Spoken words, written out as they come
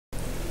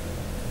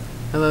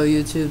Hello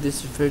YouTube,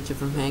 this is Richard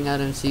from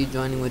Hangout MC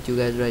joining with you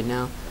guys right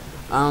now.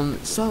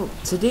 So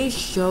today's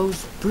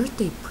show's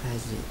birthday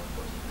present.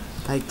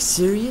 Like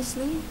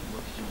seriously?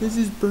 This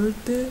is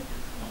birthday?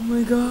 Oh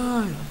my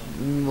god.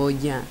 Well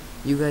yeah,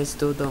 you guys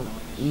still don't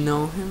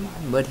know him,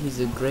 but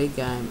he's a great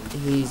guy.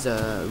 He's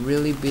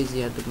really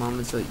busy at the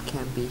moment, so he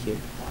can't be here.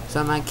 So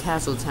I'm at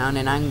Castletown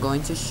and I'm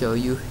going to show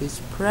you his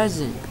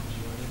present.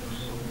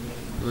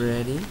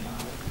 Ready?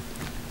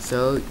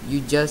 So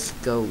you just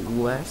go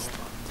west.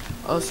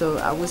 Also,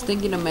 I was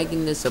thinking of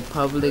making this a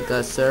public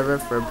server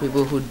for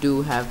people who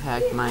do have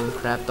hacked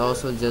Minecraft,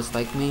 also just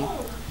like me.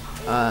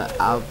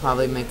 I'll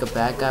probably make a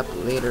backup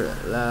later.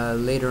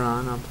 Later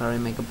on, I'll probably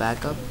make a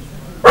backup.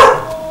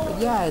 But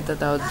yeah, I thought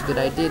that was a good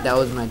idea. That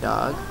was my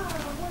dog.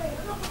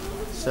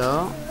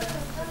 So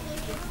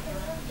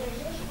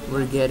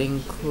we're getting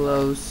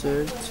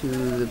closer to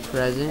the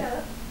present.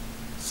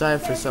 Sorry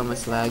for so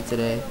much lag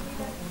today.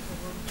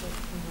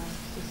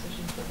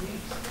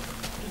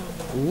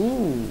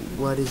 Ooh,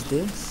 what is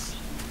this?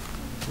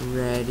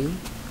 Ready?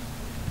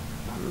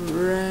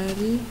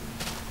 Ready?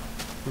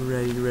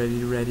 Ready,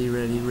 ready, ready,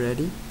 ready,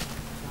 ready.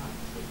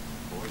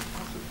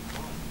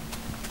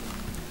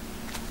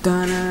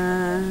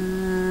 Ta-da!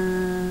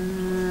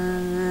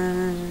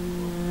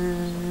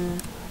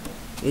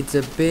 It's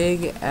a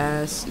big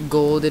ass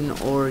golden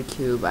ore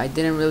cube. I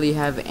didn't really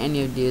have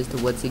any ideas to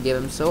what to give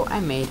him, so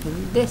I made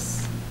him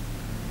this.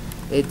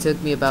 It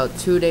took me about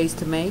 2 days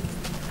to make.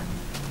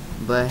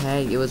 But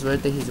hey, it was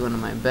worth it. He's one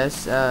of my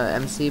best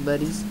MC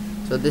buddies.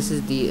 So this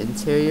is the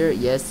interior.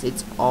 Yes,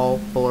 it's all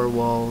 4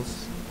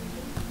 walls.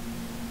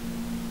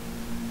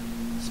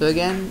 So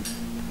again,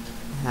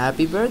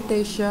 happy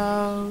birthday,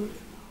 show!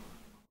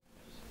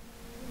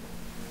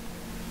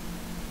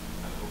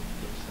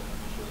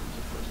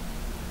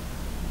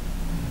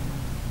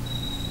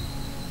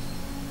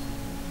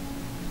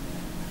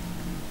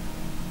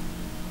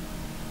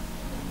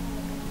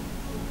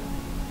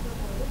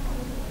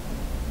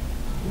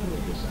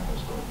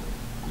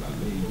 La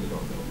ley del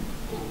orden,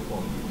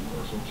 con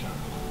universo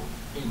channel,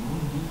 el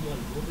mundo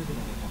al borde de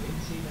la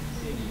decadencia y la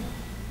miseria,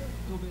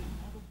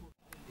 gobernado por...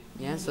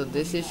 Yeah, so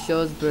this is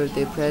Show's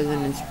birthday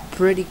present. It's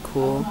pretty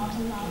cool.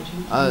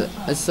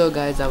 So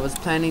guys, I was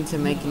planning to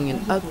making an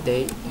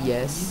update.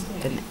 Yes,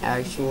 an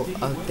actual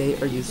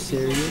update. Are you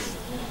serious?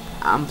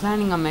 I'm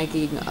planning on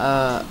making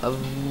a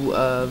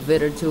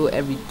vid or 2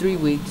 every 3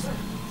 weeks.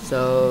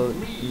 So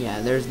yeah,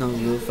 there's no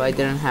roof. I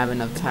didn't have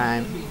enough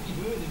time.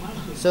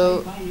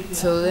 So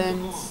till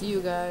then, see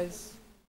you guys.